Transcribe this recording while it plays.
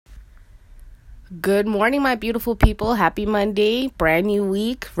Good morning, my beautiful people. Happy Monday, brand new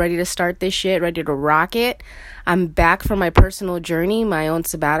week, ready to start this shit, ready to rock it. I'm back from my personal journey, my own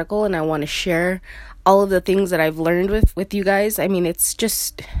sabbatical, and I want to share all of the things that I've learned with you guys. I mean,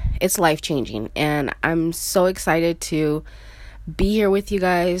 it's life-changing, and I'm so excited to be here with you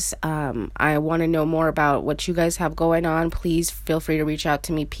guys. I want to know more about what you guys have going on. Please feel free to reach out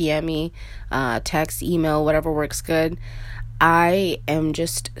to me, PM me, text, email, whatever works good. I am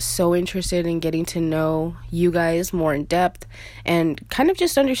just so interested in getting to know you guys more in depth and kind of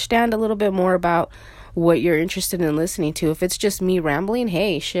just understand a little bit more about what you're interested in listening to. If it's just me rambling,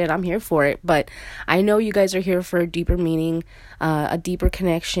 hey, shit, I'm here for it. But I know you guys are here for a deeper meaning, a deeper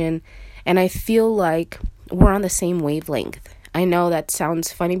connection, and I feel like we're on the same wavelength. I know that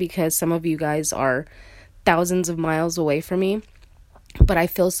sounds funny because some of you guys are thousands of miles away from me, but I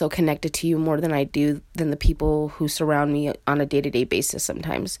feel so connected to you more than I do than the people who surround me on a day-to-day basis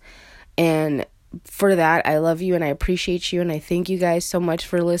sometimes. And for that, I love you and I appreciate you. And I thank you guys so much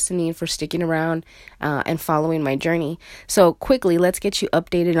for listening, for sticking around and following my journey. So quickly, let's get you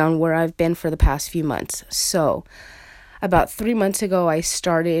updated on where I've been for the past few months. So about 3 months ago, I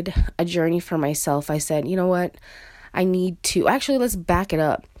started a journey for myself. I said, you know what? I need to, actually, let's back it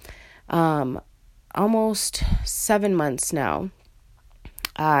up. Almost 7 months now.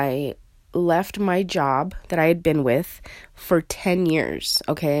 I left my job that I had been with for 10 years,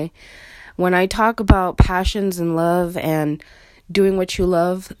 okay? When I talk about passions and love and doing what you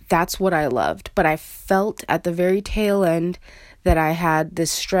love, that's what I loved. But I felt at the very tail end that I had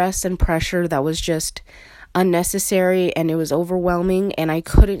this stress and pressure that was just unnecessary and it was overwhelming and I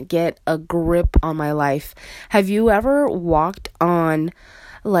couldn't get a grip on my life. Have you ever walked on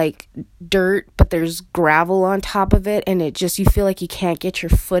like dirt, but there's gravel on top of it and it just, you feel like you can't get your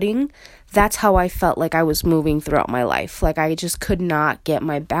footing? That's how I felt like I was moving throughout my life. Like I just could not get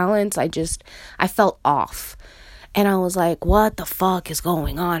my balance. I felt off. And I was like, what the fuck is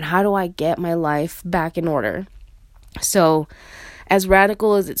going on? How do I get my life back in order? So as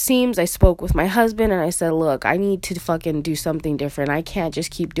radical as it seems, I spoke with my husband and I said, look, I need to fucking do something different. I can't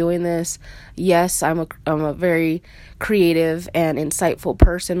just keep doing this. Yes, I'm a very creative and insightful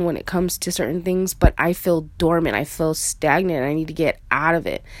person when it comes to certain things, but I feel dormant. I feel stagnant. I need to get out of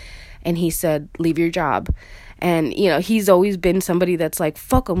it. And he said, leave your job. And, you know, he's always been somebody that's like,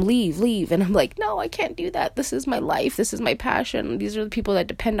 fuck them, leave. And I'm like, no, I can't do that. This is my life. This is my passion. These are the people that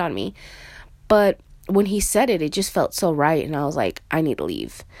depend on me. But when he said it, it just felt so right. And I was like, I need to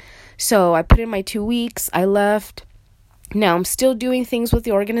leave. So I put in my 2 weeks. I left. Now I'm still doing things with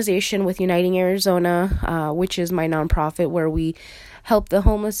the organization, with Uniting Arizona, which is my nonprofit where we help the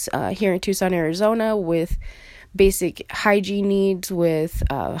homeless here in Tucson, Arizona with basic hygiene needs, with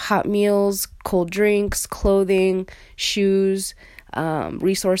hot meals, cold drinks, clothing, shoes,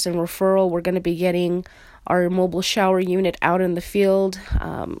 resource and referral. We're going to be getting our mobile shower unit out in the field,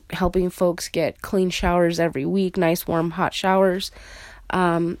 helping folks get clean showers every week, nice, warm, hot showers.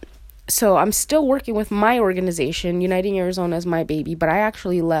 So I'm still working with my organization. Uniting Arizona is my baby, but I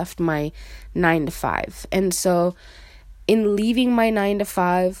actually left my 9 to 5. And so in leaving my 9 to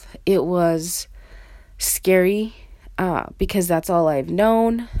 5, it was scary because that's all I've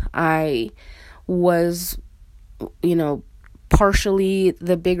known. I was, partially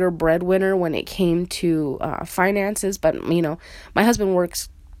the bigger breadwinner when it came to finances, but my husband works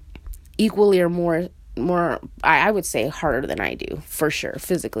equally or more I would say harder than I do, for sure,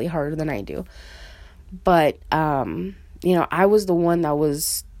 physically harder than I do. But I was the one that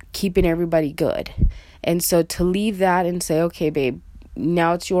was keeping everybody good. And so to leave that and say, okay, babe,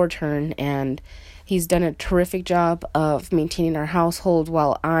 now it's your turn, and he's done a terrific job of maintaining our household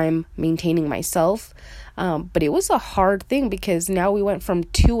while I'm maintaining myself. But it was a hard thing because now we went from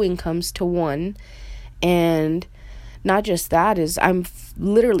 2 incomes to 1. And not just that, is I'm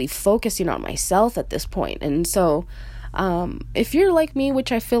literally focusing on myself at this point. And so if you're like me,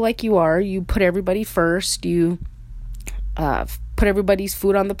 which I feel like you are, you put everybody first. You put everybody's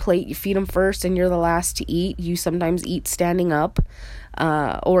food on the plate. You feed them first and you're the last to eat. You sometimes eat standing up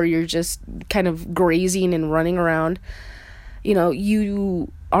or you're just kind of grazing and running around.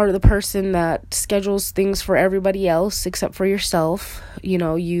 You are the person that schedules things for everybody else except for yourself.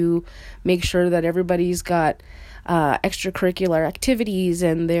 You make sure that everybody's got extracurricular activities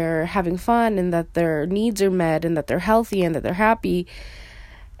and they're having fun and that their needs are met and that they're healthy and that they're happy.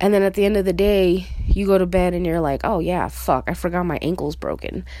 And then at the end of the day, you go to bed and you're like, oh yeah, fuck, I forgot my ankle's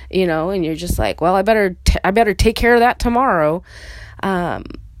broken, and you're just like, well, I better take care of that tomorrow.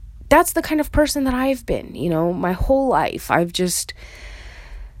 That's the kind of person that I've been, my whole life.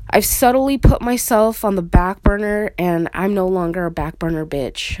 I've subtly put myself on the back burner, and I'm no longer a back burner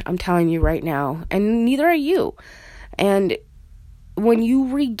bitch. I'm telling you right now. And neither are you. And when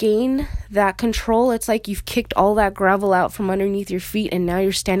you regain that control, it's like you've kicked all that gravel out from underneath your feet, and now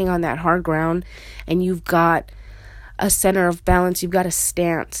you're standing on that hard ground, and you've got a center of balance. You've got a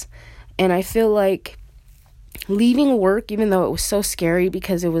stance. And I feel like leaving work, even though it was so scary,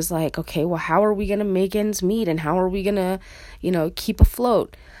 because it was like, okay, well, how are we going to make ends meet, and how are we going to, keep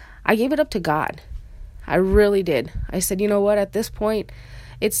afloat? I gave it up to God. I really did. I said, you know what, at this point,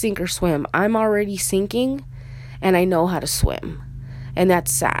 it's sink or swim. I'm already sinking, and I know how to swim. And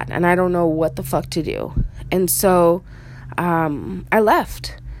that's sad, and I don't know what the fuck to do. And so I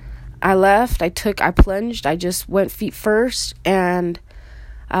left. I plunged. I just went feet first, and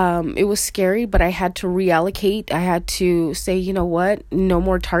it was scary, but I had to reallocate. I had to say, you know what? No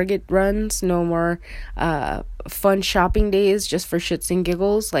more Target runs, no more fun shopping days just for shits and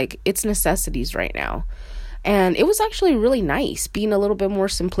giggles. Like, it's necessities right now. And it was actually really nice being a little bit more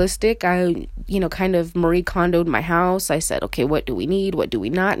simplistic. I, kind of Marie Kondo'd my house. I said, okay, what do we need? What do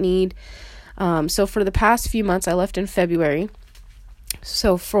we not need? So for the past few months, I left in February.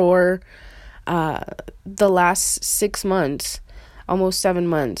 So for the last 6 months, almost 7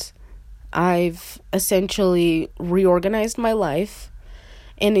 months, I've essentially reorganized my life.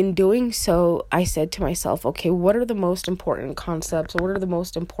 And in doing so, I said to myself, okay, what are the most important concepts? What are the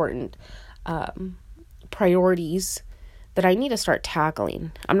most important priorities that I need to start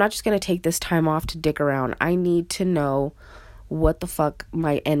tackling? I'm not just going to take this time off to dick around. I need to know what the fuck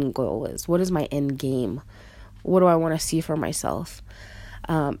my end goal is. What is my end game? What do I want to see for myself?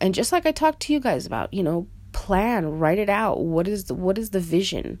 And just like I talked to you guys about, plan, write it out. What is the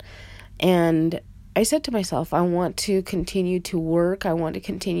vision? And I said to myself, I want to continue to work. I want to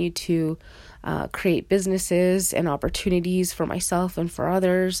continue to create businesses and opportunities for myself and for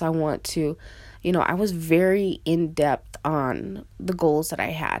others. I want to, I was very in depth on the goals that I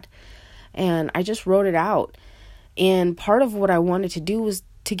had, and I just wrote it out. And part of what I wanted to do was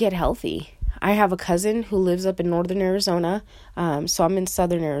to get healthy. I have a cousin who lives up in northern Arizona, so I'm in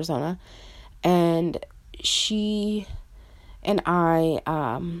southern Arizona, and she and I,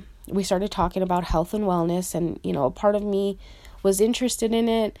 we started talking about health and wellness, and, a part of me was interested in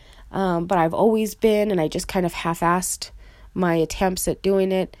it, but I've always been, and I just kind of half-assed my attempts at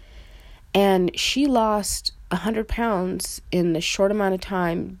doing it. And she lost 100 pounds in a short amount of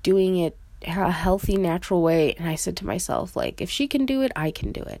time doing it a healthy, natural way. And I said to myself, like, if she can do it, I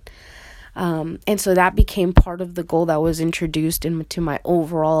can do it. And so that became part of the goal that was introduced into my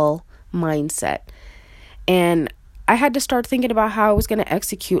overall mindset. And I had to start thinking about how I was going to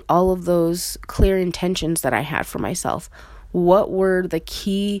execute all of those clear intentions that I had for myself. What were the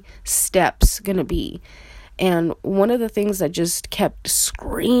key steps going to be? And one of the things that just kept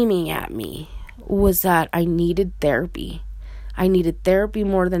screaming at me was that I needed therapy. I needed therapy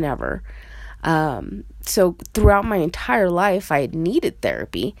more than ever. So throughout my entire life, I had needed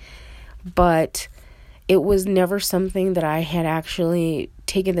therapy, but it was never something that I had actually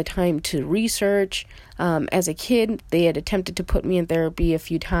taken the time to research. As a kid, they had attempted to put me in therapy a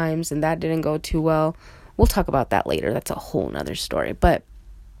few times, and that didn't go too well. We'll talk about that later. That's a whole nother story. But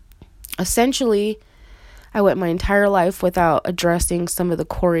essentially, I went my entire life without addressing some of the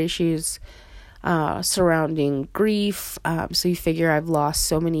core issues surrounding grief. So you figure I've lost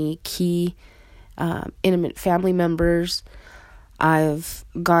so many key intimate family members. I've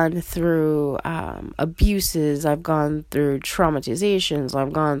gone through abuses. I've gone through traumatizations.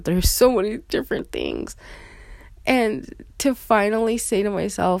 I've gone through so many different things. And to finally say to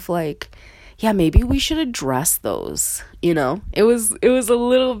myself, like, yeah, maybe we should address those, It was a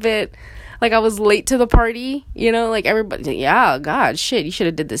little bit like I was late to the party, like everybody, yeah, God, shit, you should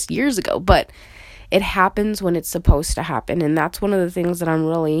have did this years ago. But it happens when it's supposed to happen. And that's one of the things that I'm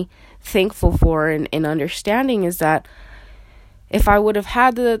really thankful for and understanding is that if I would have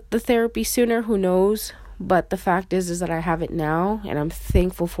had the therapy sooner, who knows? But the fact is that I have it now, and I'm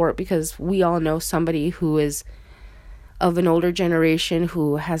thankful for it because we all know somebody who is of an older generation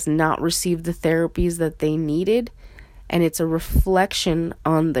who has not received the therapies that they needed. And it's a reflection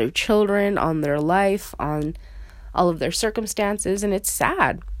on their children, on their life, on all of their circumstances, and it's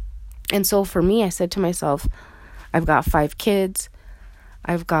sad. And so for me, I said to myself, I've got 5 kids,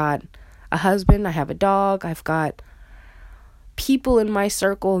 I've got a husband, I have a dog, I've got people in my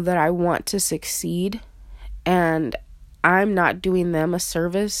circle that I want to succeed, and I'm not doing them a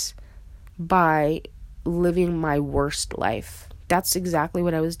service by living my worst life. That's exactly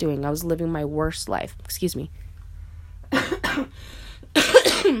what I was doing. I was living my worst life. Excuse me.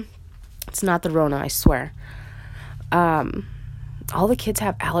 It's not the Rona, I swear. all the kids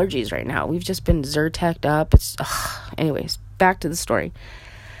have allergies right now. We've just been Zyrtec'd up. Anyways, back to the story.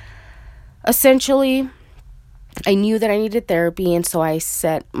 Essentially, I knew that I needed therapy, and so I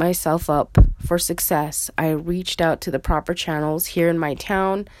set myself up for success. I reached out to the proper channels here in my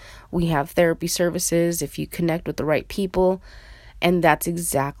town. We have therapy services if you connect with the right people, and that's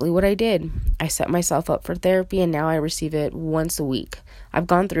exactly what I did. I set myself up for therapy, and now I receive it once a week. I've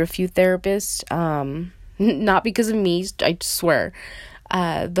gone through a few therapists, not because of me, I swear.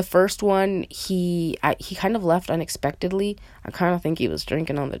 The first one, he kind of left unexpectedly. I kind of think he was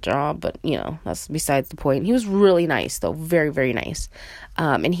drinking on the job, but that's besides the point. He was really nice though, very, very nice.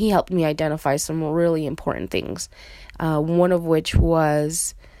 And he helped me identify some really important things. One of which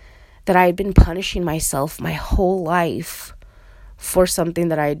was that I had been punishing myself my whole life for something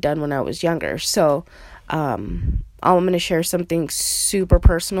that I had done when I was younger. So, I'm going to share something super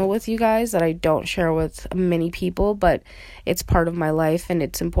personal with you guys that I don't share with many people, but it's part of my life and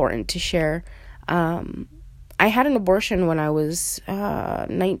it's important to share. I had an abortion when I was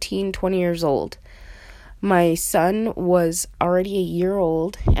 19, 20 years old. My son was already a year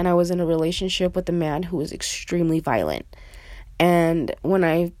old, and I was in a relationship with a man who was extremely violent. And when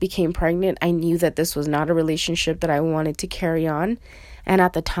I became pregnant, I knew that this was not a relationship that I wanted to carry on. And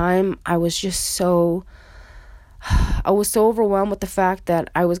at the time, I was so overwhelmed with the fact that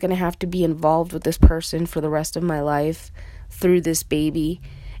I was going to have to be involved with this person for the rest of my life through this baby.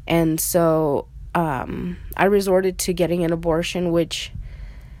 And so I resorted to getting an abortion, which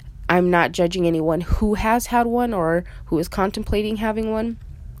I'm not judging anyone who has had one or who is contemplating having one.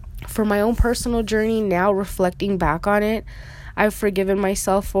 For my own personal journey, now reflecting back on it, I've forgiven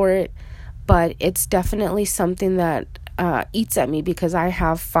myself for it, but it's definitely something that eats at me because I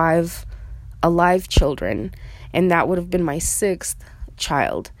have 5 alive children, and that would have been my 6th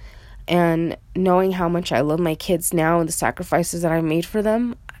child. And knowing how much I love my kids now and the sacrifices that I made for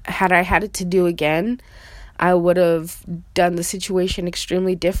them, had I had it to do again, I would have done the situation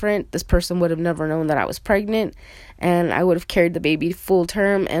extremely different. This person would have never known that I was pregnant, and I would have carried the baby full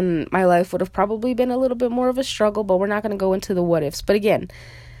term, and my life would have probably been a little bit more of a struggle, but we're not going to go into the what ifs. But again,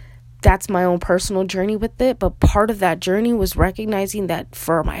 that's my own personal journey with it. But part of that journey was recognizing that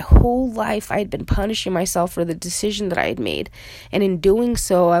for my whole life, I had been punishing myself for the decision that I had made. And in doing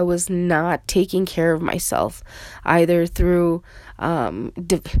so, I was not taking care of myself, either through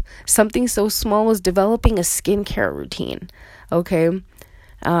something so small as developing a skincare routine. Okay.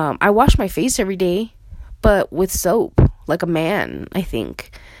 I wash my face every day, but with soap, like a man, I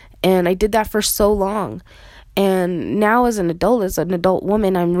think. And I did that for so long. And now as an adult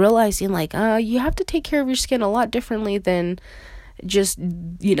woman, I'm realizing you have to take care of your skin a lot differently than just,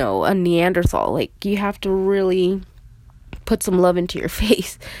 a Neanderthal. Like, you have to really put some love into your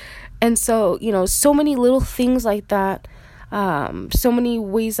face. And so, so many little things like that. So many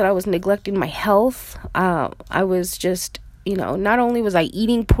ways that I was neglecting my health. I was just, not only was I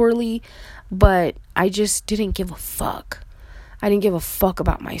eating poorly, but I just didn't give a fuck. I didn't give a fuck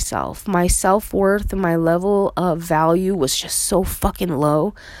about myself. My self-worth and my level of value was just so fucking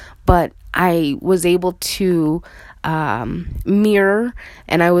low. But I was able to mirror,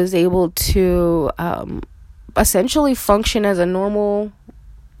 and I was able to essentially function as a normal,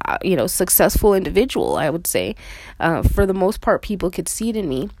 successful individual, I would say. For the most part, people could see it in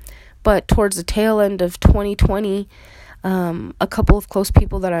me. But towards the tail end of 2020, a couple of close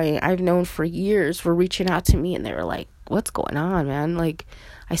people that I've known for years were reaching out to me, and they were like, what's going on, man? Like,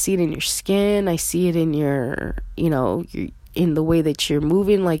 I see it in your skin. I see it in your, in the way that you're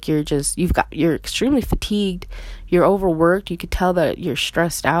moving. Like, you're extremely fatigued. You're overworked. You could tell that you're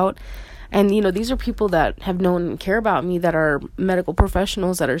stressed out. And, these are people that have known and care about me, that are medical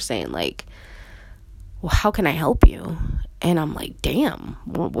professionals, that are saying like, well, how can I help you? And I'm like, damn,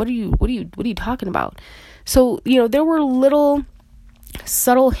 what are you talking about? So, there were little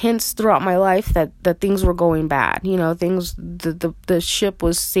subtle hints throughout my life that things were going bad. The ship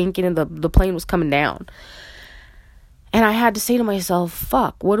was sinking and the plane was coming down. And I had to say to myself,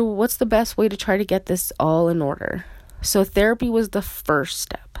 fuck, what's the best way to try to get this all in order? So therapy was the first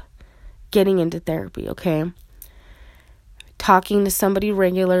step. Getting into therapy, okay? Talking to somebody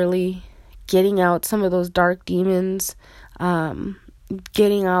regularly, getting out some of those dark demons,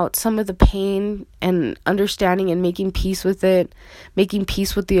 getting out some of the pain and understanding and making peace with it, making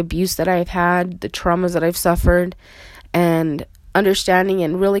peace with the abuse that I've had, the traumas that I've suffered, and understanding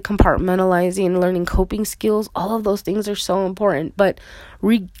and really compartmentalizing and learning coping skills. All of those things are so important. But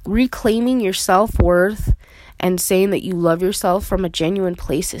reclaiming your self-worth and saying that you love yourself from a genuine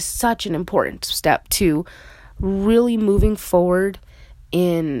place is such an important step to really moving forward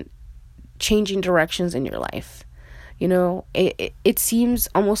in changing directions in your life. It seems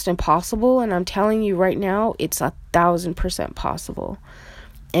almost impossible, and I'm telling you right now, it's 1,000% possible.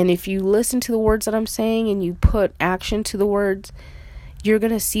 And if you listen to the words that I'm saying and you put action to the words, you're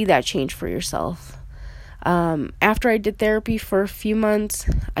going to see that change for yourself. After I did therapy for a few months,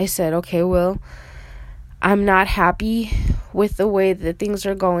 I said, okay, well, I'm not happy with the way that things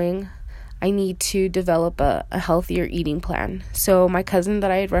are going. I need to develop a healthier eating plan. So my cousin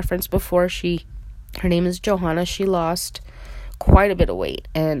that I had referenced before, her name is Johanna. She lost quite a bit of weight.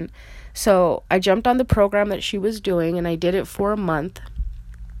 And so I jumped on the program that she was doing, and I did it for a month.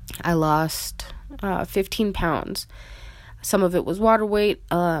 I lost 15 pounds. Some of it was water weight,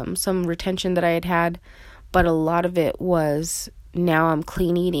 some retention that I had, but a lot of it was now I'm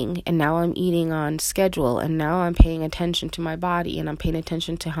clean eating, and now I'm eating on schedule, and now I'm paying attention to my body, and I'm paying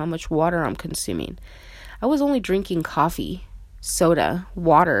attention to how much water I'm consuming. I was only drinking coffee, soda,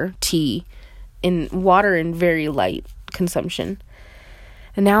 water, tea, in very light consumption.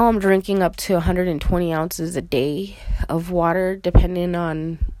 And now I'm drinking up to 120 ounces a day of water, depending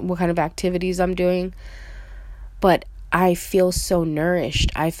on what kind of activities I'm doing. But I feel so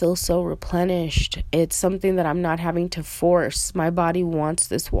nourished. I feel so replenished. It's something that I'm not having to force. My body wants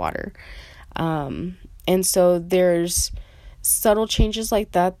this water. And so there's subtle changes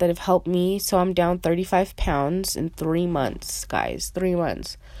like that have helped me. So I'm down 35 pounds in 3 months, guys. 3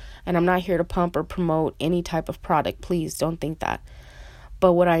 months. And I'm not here to pump or promote any type of product. Please don't think that.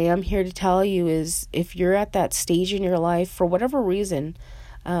 But what I am here to tell you is, if you're at that stage in your life, for whatever reason,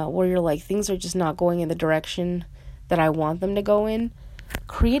 where you're like, things are just not going in the direction that I want them to go in,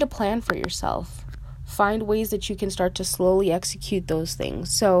 create a plan for yourself. Find ways that you can start to slowly execute those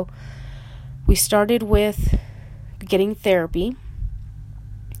things. So we started with getting therapy,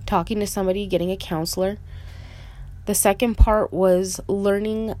 talking to somebody, getting a counselor. The second part was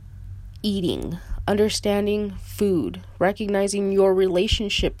learning eating, understanding food, recognizing your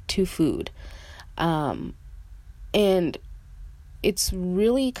relationship to food. And it's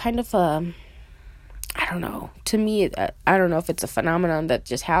really kind of I don't know. To me, I don't know if it's a phenomenon that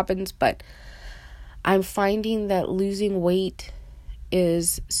just happens, but I'm finding that losing weight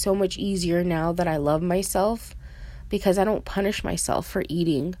is so much easier now that I love myself, because I don't punish myself for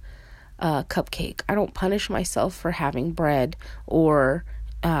eating a cupcake. I don't punish myself for having bread or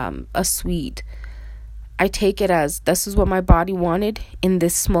a sweet. I take it as, this is what my body wanted in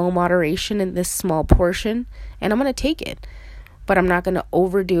this small moderation, in this small portion, and I'm going to take it. But I'm not going to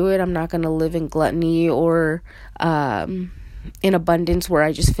overdo it. I'm not going to live in gluttony or in abundance where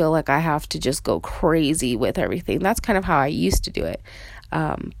I just feel like I have to just go crazy with everything. That's kind of how I used to do it.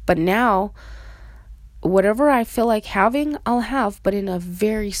 But now, whatever I feel like having, I'll have, but in a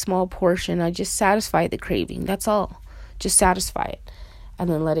very small portion. I just satisfy the craving. That's all. Just satisfy it and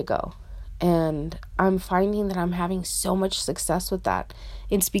then let it go. And I'm finding that I'm having so much success with that.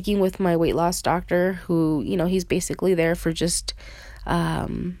 In speaking with my weight loss doctor, who, he's basically there for just,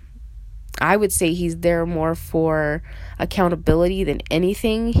 I would say he's there more for accountability than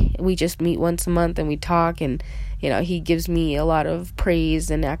anything. We just meet once a month and we talk, and, he gives me a lot of praise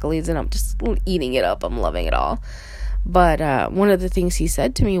and accolades, and I'm just eating it up. I'm loving it all. But one of the things he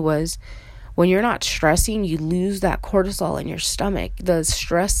said to me was, when you're not stressing, you lose that cortisol in your stomach. The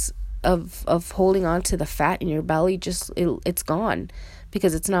stress of holding on to the fat in your belly, it's gone,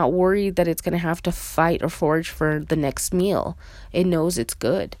 because it's not worried that it's going to have to fight or forage for the next meal. It knows it's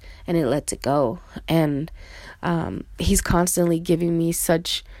good and it lets it go. And he's constantly giving me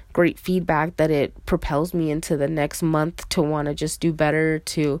such great feedback that it propels me into the next month to want to just do better,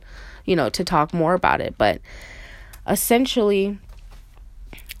 to talk more about it. But essentially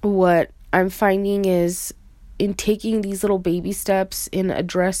what I'm finding is, in taking these little baby steps, in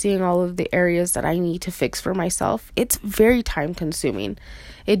addressing all of the areas that I need to fix for myself, it's very time consuming.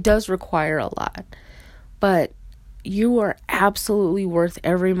 It does require a lot, but you are absolutely worth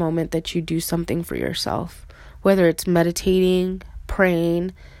every moment that you do something for yourself, whether it's meditating,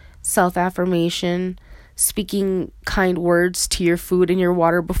 praying, self-affirmation, speaking kind words to your food and your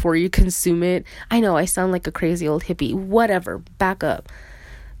water before you consume it. I know I sound like a crazy old hippie. Whatever, back up.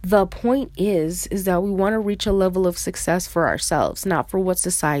 The point is that we want to reach a level of success for ourselves, not for what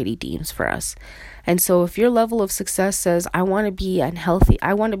society deems for us. And so if your level of success says, I want to be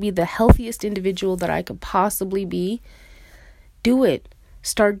I want to be the healthiest individual that I could possibly be, do it.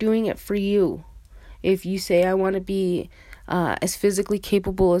 Start doing it for you. If you say, I want to be as physically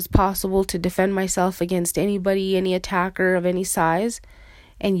capable as possible to defend myself against anybody, any attacker of any size,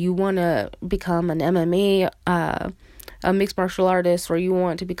 and you want to become an MMA a mixed martial artist, or you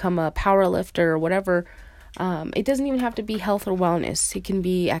want to become a power lifter or whatever, it doesn't even have to be health or wellness. It can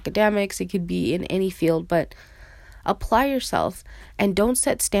be academics, it could be in any field, but Apply yourself and don't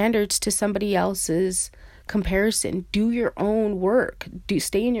set standards to somebody else's comparison. Do your own work.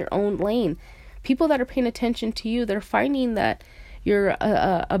 Stay in your own lane. People that are paying attention to you, they're finding that you're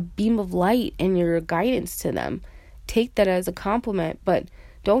a beam of light and you're a guidance to them. Take that as a compliment, but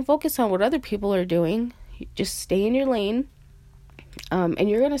don't focus on what other people are doing. Just stay in your lane, and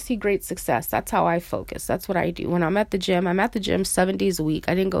you're going to see great success. That's how I focus. That's what I do. When I'm at the gym 7 days a week.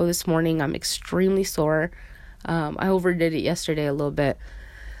 I didn't go this morning. I'm extremely sore. I overdid it yesterday a little bit.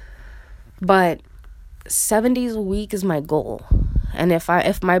 But 7 days a week is my goal. And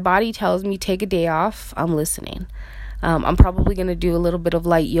if my body tells me take a day off, I'm listening. I'm probably going to do a little bit of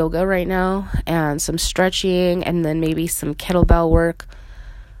light yoga right now and some stretching and then maybe some kettlebell work.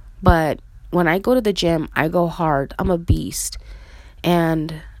 But when I go to the gym, I go hard. I'm a beast.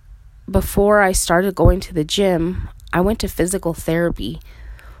 And before I started going to the gym, I went to physical therapy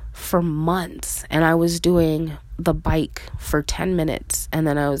for months, and I was doing the bike for 10 minutes, and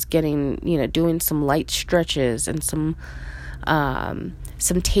then I was doing some light stretches and some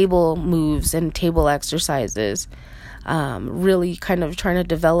table moves and table exercises, really kind of trying to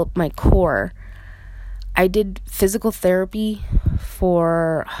develop my core. I did physical therapy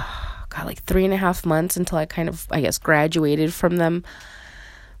for like 3.5 months until I kind of, graduated from them.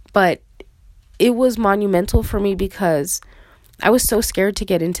 But it was monumental for me because I was so scared to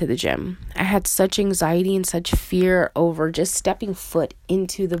get into the gym. I had such anxiety and such fear over just stepping foot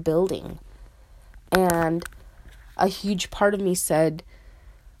into the building. And a huge part of me said,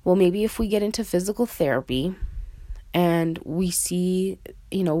 well, maybe if we get into physical therapy and we see,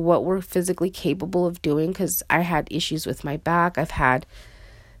 what we're physically capable of doing, because I had issues with my back. I've had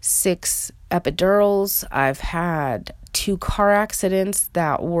 6 epidurals. I've had 2 car accidents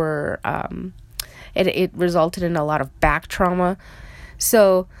that were, it resulted in a lot of back trauma.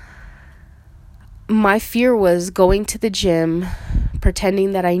 So my fear was going to the gym,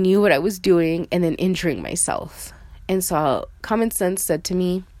 pretending that I knew what I was doing, and then injuring myself. And so common sense said to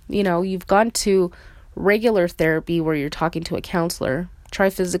me, you've gone to regular therapy where you're talking to a counselor. Try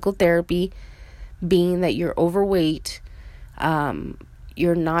physical therapy, being that you're overweight.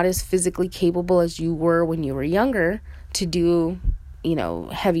 You're not as physically capable as you were when you were younger to do,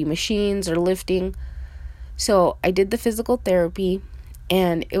 heavy machines or lifting. So I did the physical therapy,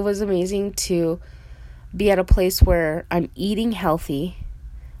 and it was amazing to be at a place where I'm eating healthy.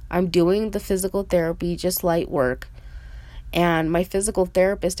 I'm doing the physical therapy, just light work. And my physical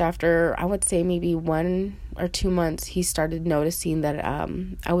therapist, after I would say maybe 1 or 2 months, he started noticing that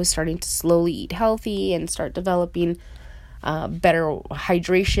I was starting to slowly eat healthy and start developing better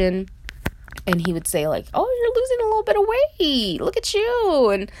hydration. And he would say like, oh, you're losing a little bit of weight. Look at you.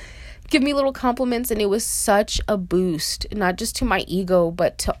 And give me little compliments. And it was such a boost, not just to my ego,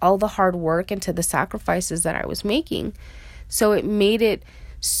 but to all the hard work and to the sacrifices that I was making. So it made it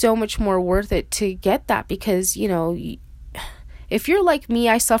so much more worth it to get that, because, if you're like me,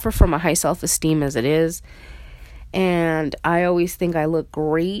 I suffer from a high self-esteem as it is. And I always think I look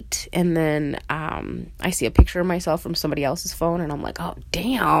great. And then I see a picture of myself from somebody else's phone and I'm like, oh,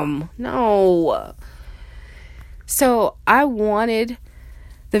 damn, no. So I wanted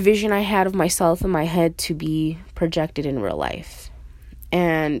the vision I had of myself in my head to be projected in real life.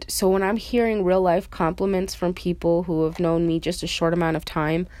 And so when I'm hearing real life compliments from people who have known me just a short amount of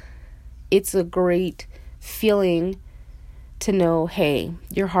time, it's a great feeling to know, hey,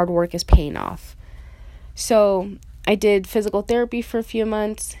 your hard work is paying off. So I did physical therapy for a few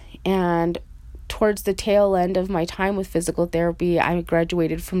months, and towards the tail end of my time with physical therapy, I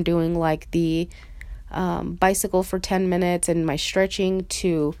graduated from doing like the bicycle for 10 minutes and my stretching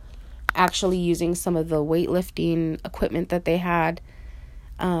to actually using some of the weightlifting equipment that they had.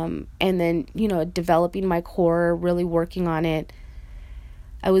 And then, developing my core, really working on it.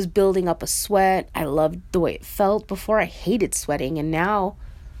 I was building up a sweat. I loved the way it felt. Before, I hated sweating, and now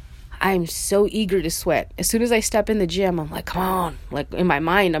I'm so eager to sweat. As soon as I step in the gym, I'm like, come on. Like, in my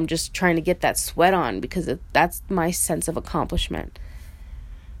mind, I'm just trying to get that sweat on because that's my sense of accomplishment.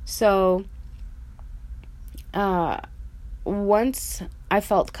 So, once I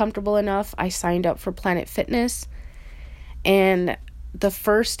felt comfortable enough, I signed up for Planet Fitness. And the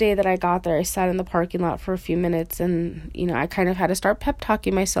first day that I got there, I sat in the parking lot for a few minutes, and, I kind of had to start pep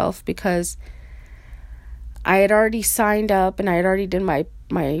talking myself because I had already signed up and I had already did my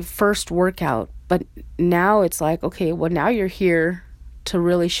first workout. But now it's like, okay, well, now you're here to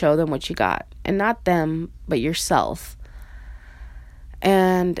really show them what you got. And not them, but yourself.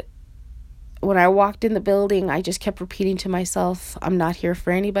 And when I walked in the building, I just kept repeating to myself, I'm not here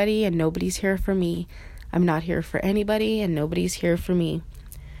for anybody and nobody's here for me. I'm not here for anybody and nobody's here for me.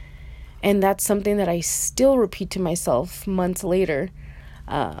 And that's something that I still repeat to myself months later,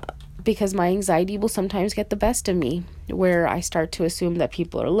 because my anxiety will sometimes get the best of me, where I start to assume that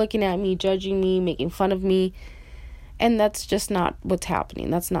people are looking at me, judging me, making fun of me. And that's just not what's happening.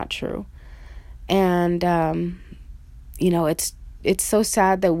 That's not true. And, it's so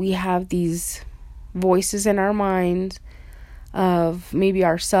sad that we have these voices in our minds of maybe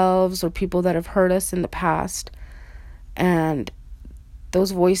ourselves or people that have hurt us in the past. And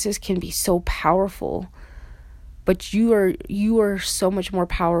those voices can be so powerful. But you are so much more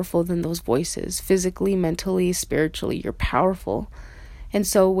powerful than those voices. Physically, mentally, spiritually, you're powerful. And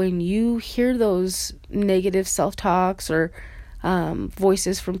so when you hear those negative self-talks or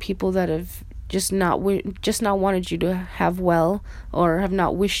voices from people that have just not wanted you to have well, or have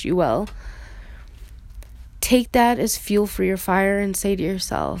not wished you well, take that as fuel for your fire and say to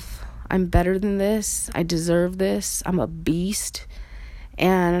yourself, I'm better than this. I deserve this. I'm a beast.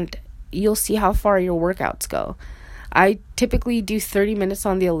 And you'll see how far your workouts go. I typically do 30 minutes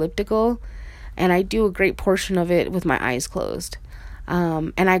on the elliptical, and I do a great portion of it with my eyes closed.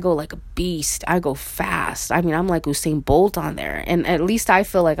 And I go like a beast. I go fast. I mean, I'm like Usain Bolt on there. And at least I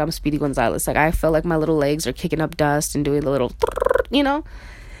feel like I'm Speedy Gonzalez. Like, I feel like my little legs are kicking up dust and doing the little,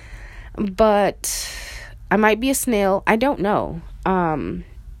 But I might be a snail. I don't know.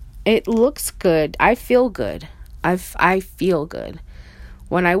 It looks good. I feel good. I feel good.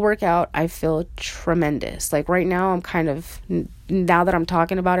 When I work out, I feel tremendous. Like right now, now that I'm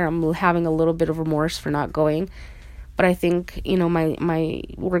talking about it, I'm having a little bit of remorse for not going. But I think, my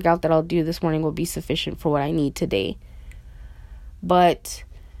workout that I'll do this morning will be sufficient for what I need today. But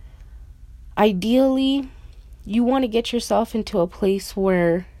ideally, you want to get yourself into a place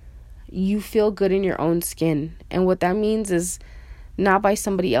where you feel good in your own skin. And what that means is not by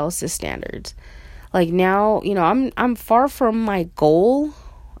somebody else's standards. Like now, I'm far from my goal,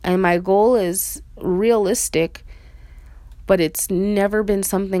 and my goal is realistic, but it's never been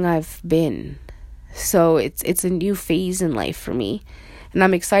something I've been. So it's a new phase in life for me, and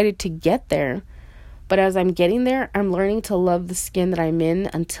I'm excited to get there. But as I'm getting there, I'm learning to love the skin that I'm in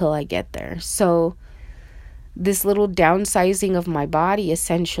until I get there. So this little downsizing of my body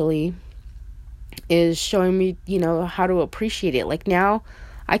essentially is showing me, how to appreciate it. Like now,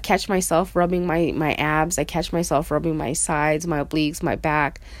 I catch myself rubbing my abs. I catch myself rubbing my sides, my obliques, my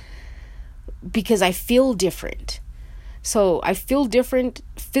back, because I feel different. So I feel different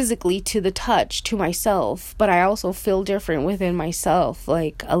physically to the touch, to myself, but I also feel different within myself,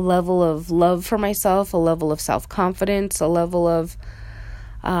 like a level of love for myself, a level of self-confidence, a level of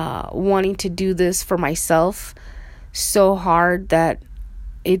wanting to do this for myself so hard that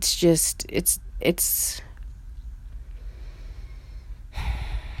it's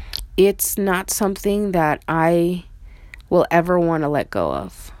not something that I will ever want to let go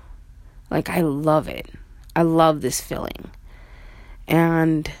of. Like, I love it. I love this feeling.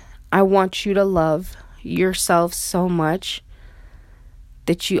 And I want you to love yourself so much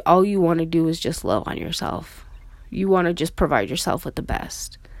that all you want to do is just love on yourself. You want to just provide yourself with the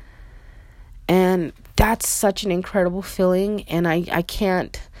best. And that's such an incredible feeling. And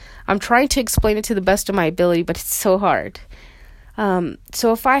I'm trying to explain it to the best of my ability, but it's so hard.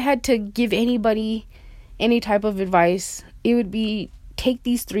 So if I had to give anybody any type of advice, it would be take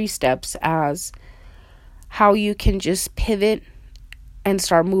these 3 steps as how you can just pivot and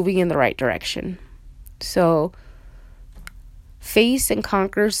start moving in the right direction. So face and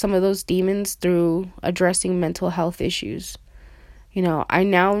conquer some of those demons through addressing mental health issues.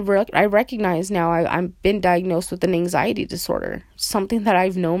 I recognize now I've been diagnosed with an anxiety disorder, something that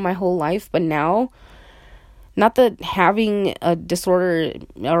I've known my whole life, but now, not that having a disorder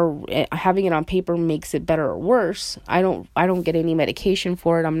or having it on paper makes it better or worse. I don't get any medication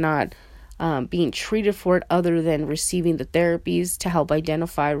for it. I'm not being treated for it other than receiving the therapies to help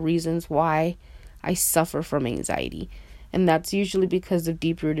identify reasons why I suffer from anxiety. And that's usually because of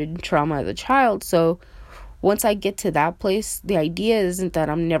deep-rooted trauma as a child. So once I get to that place, the idea isn't that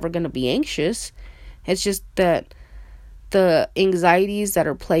I'm never going to be anxious. It's just that the anxieties that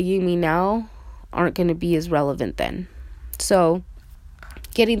are plaguing me now aren't going to be as relevant then. So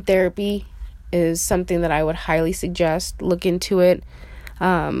getting therapy is something that I would highly suggest. Look into it.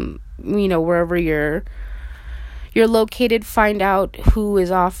 Wherever you're located, find out who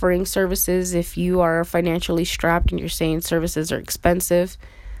is offering services. If you are financially strapped and you're saying services are expensive,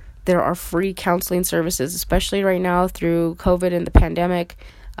 there are free counseling services, especially right now through COVID and the pandemic.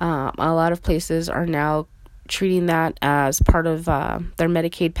 A lot of places are now treating that as part of their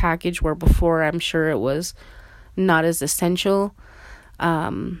Medicaid package, where before I'm sure it was not as essential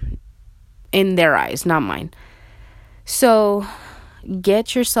in their eyes, not mine. So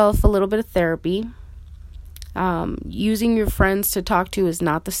get yourself a little bit of therapy. Using your friends to talk to is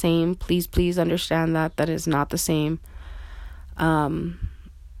not the same. Please understand that is not the same.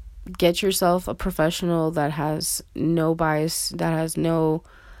 Get yourself a professional that has no bias, that has no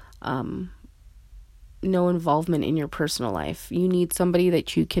involvement in your personal life. You need somebody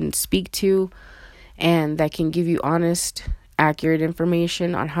that you can speak to and that can give you honest, accurate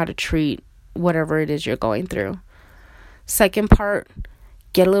information on how to treat whatever it is you're going through. Second part,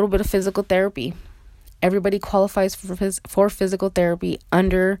 get a little bit of physical therapy. Everybody qualifies for physical therapy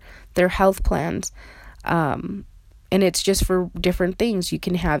under their health plans. And it's just for different things. You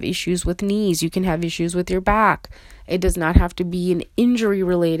can have issues with knees. You can have issues with your back. It does not have to be an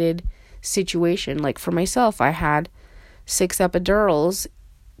injury-related situation. Like for myself, I had 6 epidurals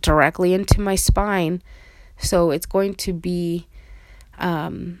directly into my spine. So it's going to be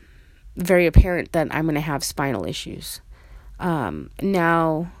very apparent that I'm going to have spinal issues.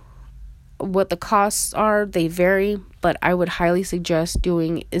 Now, what the costs are, they vary, but I would highly suggest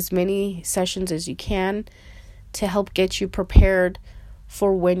doing as many sessions as you can to help get you prepared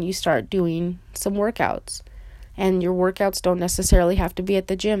for when you start doing some workouts. And your workouts don't necessarily have to be at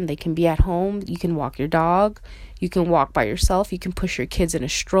the gym. They can be at home. You can walk your dog. You can walk by yourself. You can push your kids in a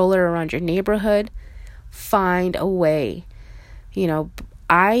stroller around your neighborhood. Find a way.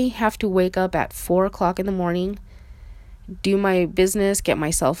 I have to wake up at 4 o'clock in the morning, do my business, get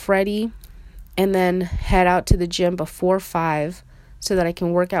myself ready, and then head out to the gym before 5 so that I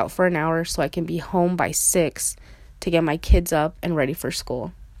can work out for an hour so I can be home by 6 to get my kids up and ready for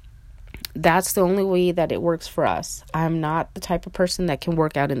school. That's the only way that it works for us. I'm not the type of person that can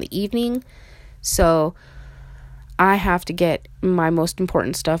work out in the evening, so I have to get my most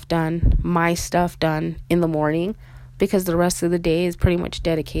important stuff done, my stuff done in the morning, because the rest of the day is pretty much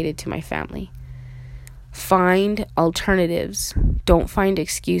dedicated to my family. Find alternatives. Don't find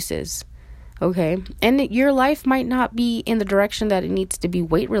excuses. Okay? And your life might not be in the direction that it needs to be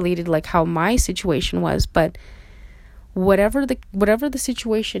weight related, like how my situation was, but whatever the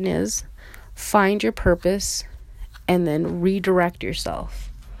situation is, find your purpose and then redirect yourself.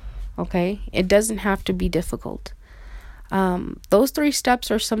 Okay? It doesn't have to be difficult. Those 3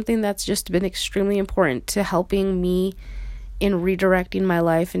 steps are something that's just been extremely important to helping me in redirecting my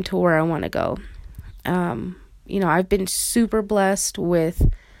life into where I want to go. I've been super blessed with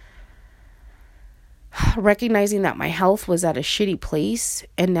recognizing that my health was at a shitty place,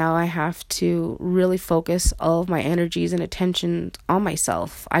 and now I have to really focus all of my energies and attention on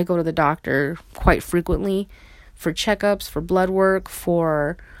myself. I go to the doctor quite frequently for checkups, for blood work,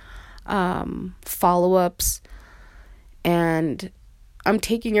 for follow-ups, and I'm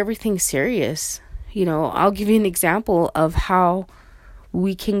taking everything serious. I'll give you an example of how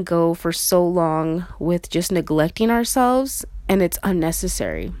we can go for so long with just neglecting ourselves, and it's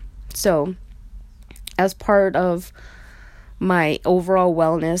unnecessary. So, as part of my overall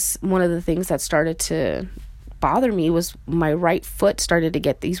wellness, one of the things that started to bother me was my right foot started to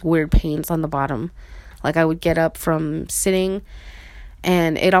get these weird pains on the bottom. Like I would get up from sitting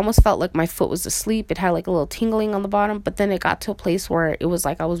and it almost felt like my foot was asleep. It had like a little tingling on the bottom, but then it got to a place where it was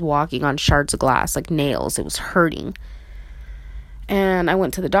like I was walking on shards of glass, like nails. It was hurting. And I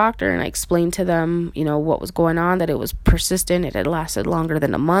went to the doctor and I explained to them, what was going on, that it was persistent. It had lasted longer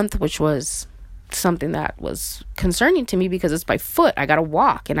than a month, which was something that was concerning to me because it's my foot. I got to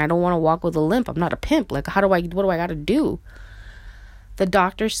walk and I don't want to walk with a limp. I'm not a pimp. Like, what do I got to do? The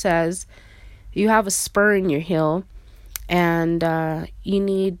doctor says you have a spur in your heel and you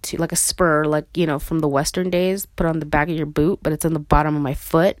need to, like a spur, like, from the Western days, put on the back of your boot, but it's on the bottom of my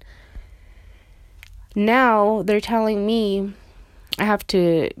foot. Now they're telling me I have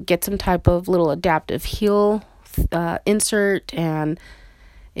to get some type of little adaptive heel insert, and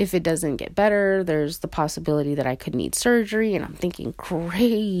if it doesn't get better, there's the possibility that I could need surgery. And I'm thinking,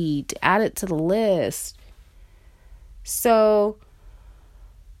 great, add it to the list. So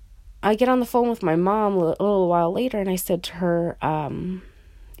I get on the phone with my mom a little while later, and I said to her,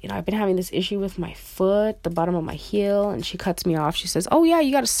 I've been having this issue with my foot, the bottom of my heel, and she cuts me off. She says, oh yeah,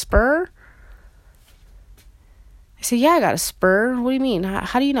 you got a spur? I said, yeah, I got a spur. What do you mean?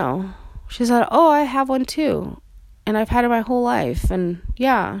 How do you know? She said, oh, I have one too. And I've had it my whole life. And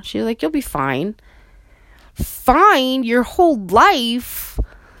yeah, she's like, you'll be fine. Fine? Your whole life?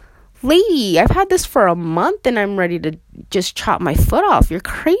 Lady, I've had this for a month and I'm ready to just chop my foot off. You're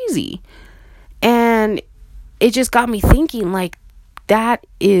crazy. And it just got me thinking, like,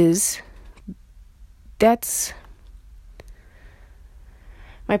 that's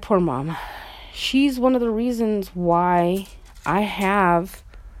my poor mom. She's one of the reasons why I have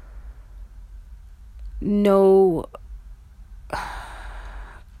no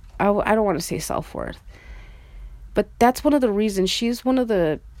I don't want to say self-worth, but that's one of the reasons. She's one of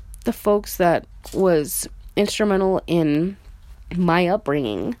the folks that was instrumental in my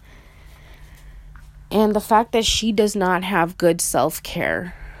upbringing. And the fact that she does not have good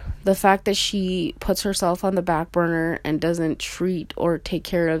self-care, the fact that she puts herself on the back burner and doesn't treat or take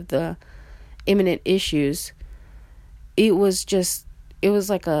care of the imminent issues, it was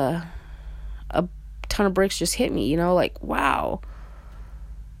like a ton of bricks just hit me, you know, like, wow,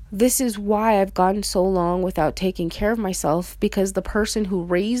 this is why I've gotten so long without taking care of myself, because the person who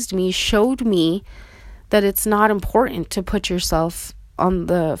raised me showed me that it's not important to put yourself on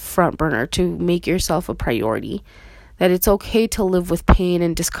the front burner, to make yourself a priority, that it's okay to live with pain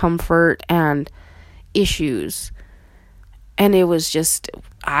and discomfort and issues. And it was just,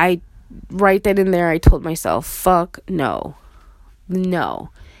 right then and there, I told myself, fuck no.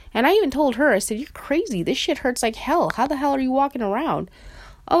 And I even told her, I said, you're crazy. This shit hurts like hell. How the hell are you walking around?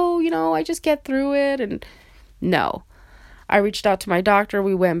 Oh, you know, I just get through it. And no. I reached out to my doctor.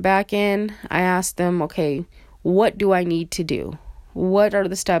 We went back in. I asked them, okay, what do I need to do? What are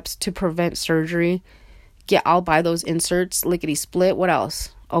the steps to prevent surgery? I'll buy those inserts, lickety split. What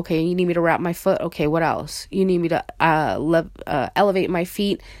else? Okay, you need me to wrap my foot. Okay, what else? You need me to elevate my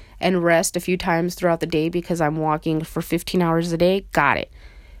feet and rest a few times throughout the day because I'm walking for 15 hours a day. Got it.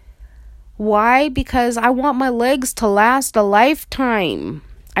 Why? Because I want my legs to last a lifetime.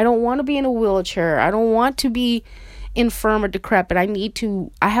 I don't want to be in a wheelchair. I don't want to be infirm or decrepit.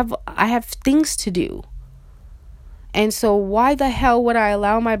 I have things to do. And so why the hell would I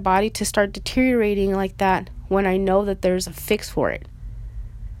allow my body to start deteriorating like that when I know that there's a fix for it?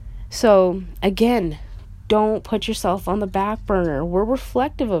 So again, don't put yourself on the back burner. We're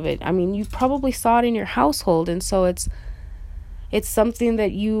reflective of it. I mean, you probably saw it in your household, and so it's something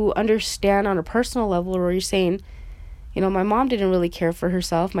that you understand on a personal level, where you're saying, you know, my mom didn't really care for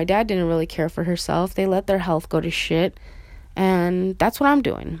herself. My dad didn't really care for herself. They let their health go to shit. And that's what I'm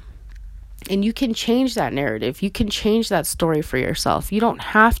doing. And you can change that narrative. You can change that story for yourself. You don't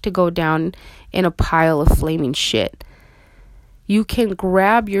have to go down in a pile of flaming shit. You can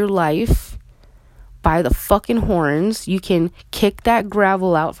grab your life by the fucking horns. You can kick that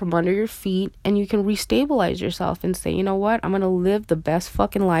gravel out from under your feet, and you can restabilize yourself and say, you know what? I'm going to live the best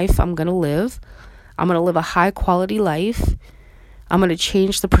fucking life I'm going to live. I'm going to live a high quality life. I'm going to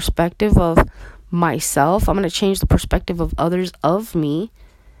change the perspective of myself. I'm going to change the perspective of others of me,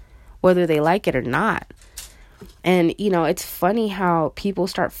 whether they like it or not. And, you know, it's funny how people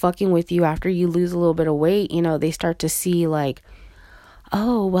start fucking with you after you lose a little bit of weight. You know, they start to see like,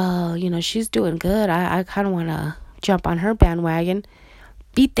 oh, well, you know, she's doing good. I kind of want to jump on her bandwagon.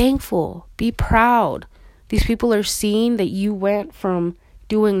 Be thankful. Be proud. These people are seeing that you went from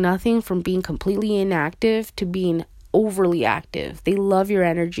doing nothing, from being completely inactive to being overly active. They love your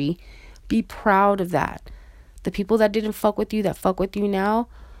energy. Be proud of that. The people that didn't fuck with you, that fuck with you now,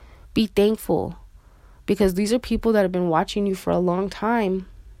 be thankful, because these are people that have been watching you for a long time,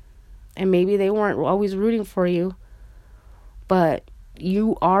 and maybe they weren't always rooting for you, but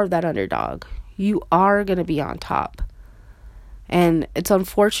you are that underdog. You are going to be on top. And it's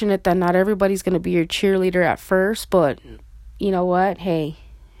unfortunate that not everybody's going to be your cheerleader at first, but you know what? Hey,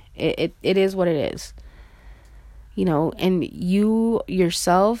 it is what it is. You know, and you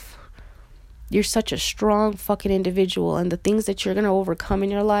yourself, you're such a strong fucking individual, and the things that you're going to overcome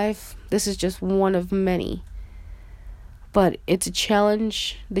in your life, this is just one of many. But it's a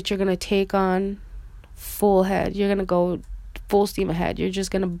challenge that you're going to take on full head. You're going to go full steam ahead. You're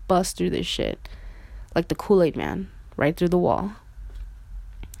just going to bust through this shit like the Kool-Aid man, right through the wall.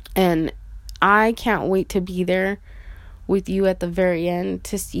 And I can't wait to be there with you at the very end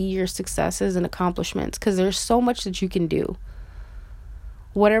to see your successes and accomplishments, because there's so much that you can do.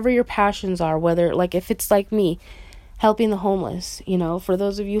 Whatever your passions are, whether, like, if it's like me, helping the homeless, you know, for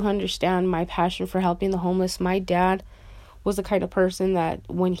those of you who understand my passion for helping the homeless, my dad was the kind of person that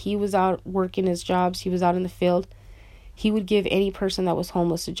when he was out working his jobs, he was out in the field, he would give any person that was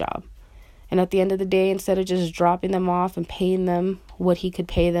homeless a job. And at the end of the day, instead of just dropping them off and paying them what he could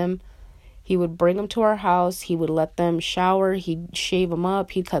pay them, he would bring them to our house. He would let them shower. He'd shave them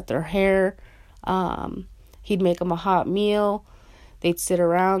up. He'd cut their hair. He'd make them a hot meal. They'd sit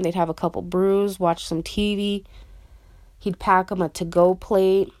around. They'd have a couple brews, watch some TV. He'd pack them a to-go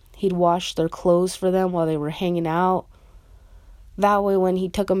plate. He'd wash their clothes for them while they were hanging out. That way, when he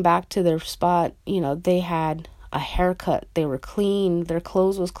took them back to their spot, you know, they had a haircut. They were clean. Their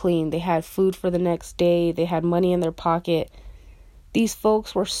clothes was clean. They had food for the next day. They had money in their pocket. These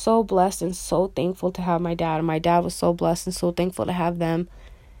folks were so blessed and so thankful to have my dad. And my dad was so blessed and so thankful to have them.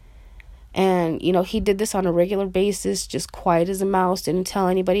 And, he did this on a regular basis, just quiet as a mouse, didn't tell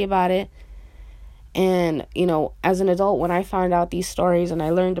anybody about it. And, as an adult, when I found out these stories and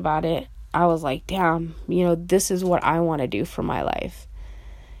I learned about it, I was like, damn, this is what I want to do for my life.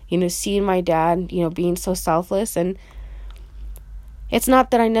 Seeing my dad, being so selfless. And it's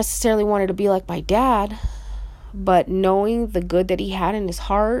not that I necessarily wanted to be like my dad, but knowing the good that he had in his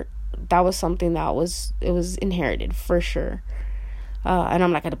heart, that was something it was inherited for sure. And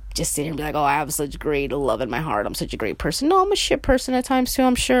I'm not going to just sit here and be like, oh, I have such great love in my heart, I'm such a great person. No, I'm a shit person at times too,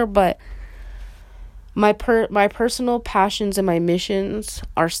 I'm sure. But my personal passions and my missions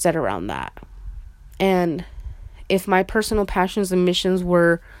are set around that. And if my personal passions and missions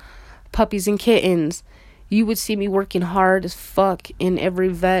were puppies and kittens, you would see me working hard as fuck in every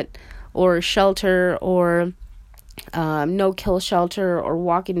vet or shelter or no-kill shelter or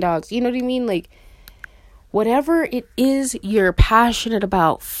walking dogs. You know what I mean? Like, whatever it is you're passionate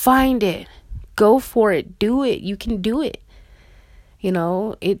about, find it. Go for it. Do it. You can do it.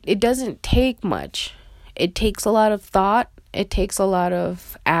 It doesn't take much. It takes a lot of thought. It takes a lot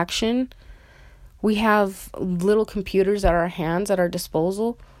of action. We have little computers at our hands, at our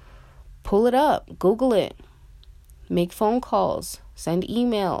disposal. Pull it up. Google it. Make phone calls. Send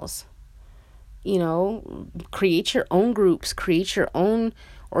emails. Create your own groups. Create your own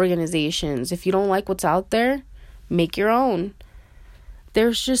organizations. If you don't like what's out there, make your own.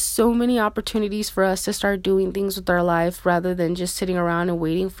 There's just so many opportunities for us to start doing things with our life rather than just sitting around and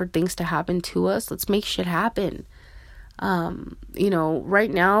waiting for things to happen to us. Let's make shit happen.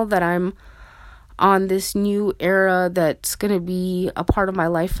 Right now that I'm on this new era that's going to be a part of my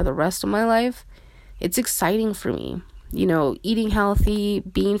life for the rest of my life, it's exciting for me. Eating healthy,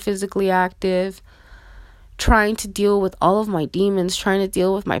 being physically active, trying to deal with all of my demons, trying to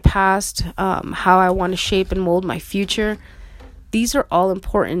deal with my past, how I want to shape and mold my future. These are all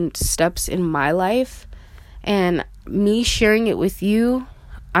important steps in my life. And me sharing it with you,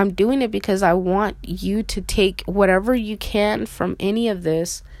 I'm doing it because I want you to take whatever you can from any of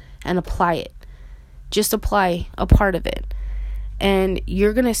this and apply it. Just apply a part of it. And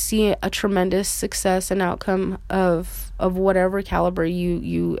you're going to see a tremendous success and outcome of whatever caliber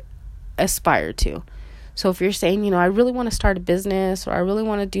you aspire to. So if you're saying, I really want to start a business or I really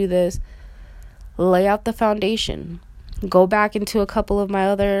want to do this, lay out the foundation. Go back into a couple of my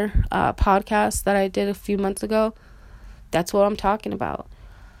other podcasts that I did a few months ago. That's what I'm talking about.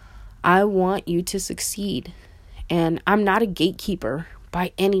 I want you to succeed. And I'm not a gatekeeper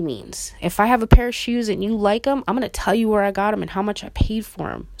by any means. If I have a pair of shoes and you like them, I'm going to tell you where I got them and how much I paid for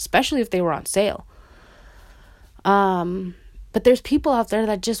them, especially if they were on sale. But there's people out there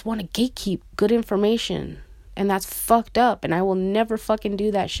that just want to gatekeep good information, and that's fucked up, and I will never fucking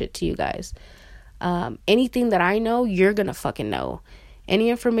do that shit to you guys. Anything that I know, you're going to fucking know. Any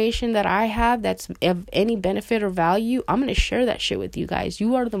information that I have that's of any benefit or value, I'm going to share that shit with you guys.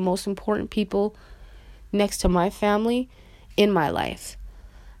 You are the most important people next to my family in my life.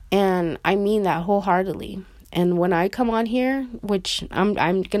 And I mean that wholeheartedly. And when I come on here, which I'm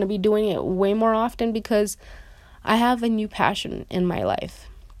going to be doing it way more often because I have a new passion in my life.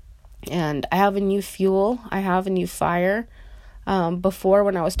 And I have a new fuel. I have a new fire. Before,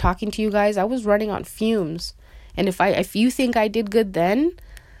 when I was talking to you guys, I was running on fumes. And if you think I did good then,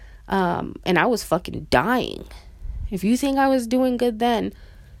 and I was fucking dying, if you think I was doing good then,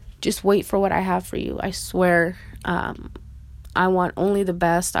 just wait for what I have for you. I swear, I want only the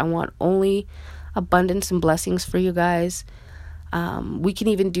best. I want only abundance and blessings for you guys. We can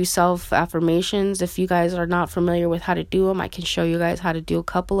even do self-affirmations. If you guys are not familiar with how to do them, I can show you guys how to do a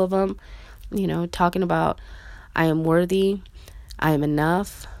couple of them. Talking about I am worthy, I am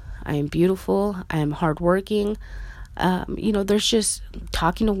enough, I am beautiful, I am hardworking. There's just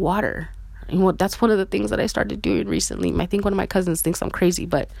talking to water. And that's one of the things that I started doing recently. I think one of my cousins thinks I'm crazy,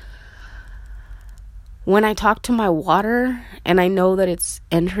 but when I talk to my water and I know that it's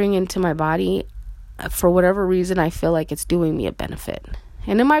entering into my body, for whatever reason, I feel like it's doing me a benefit.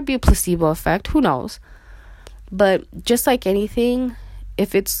 And it might be a placebo effect, who knows? But just like anything,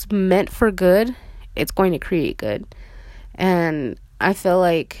 if it's meant for good, it's going to create good. And I feel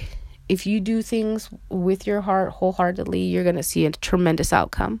like if you do things with your heart wholeheartedly, you're going to see a tremendous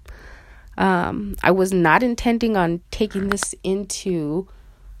outcome. I was not intending on taking this into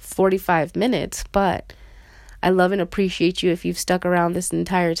 45 minutes, but I love and appreciate you if you've stuck around this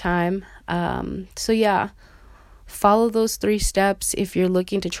entire time. So yeah, follow those 3 steps if you're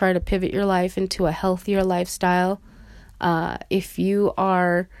looking to try to pivot your life into a healthier lifestyle. If you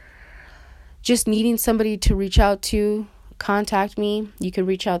are just needing somebody to reach out to, contact me. You can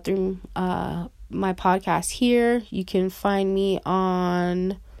reach out through my podcast here. You can find me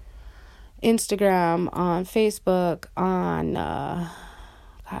on Instagram, on Facebook, on,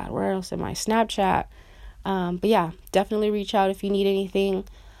 God, where else am I? Snapchat. But yeah, definitely reach out if you need anything.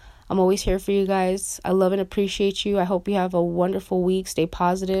 I'm always here for you guys. I love and appreciate you. I hope you have a wonderful week. Stay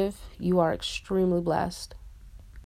positive. You are extremely blessed.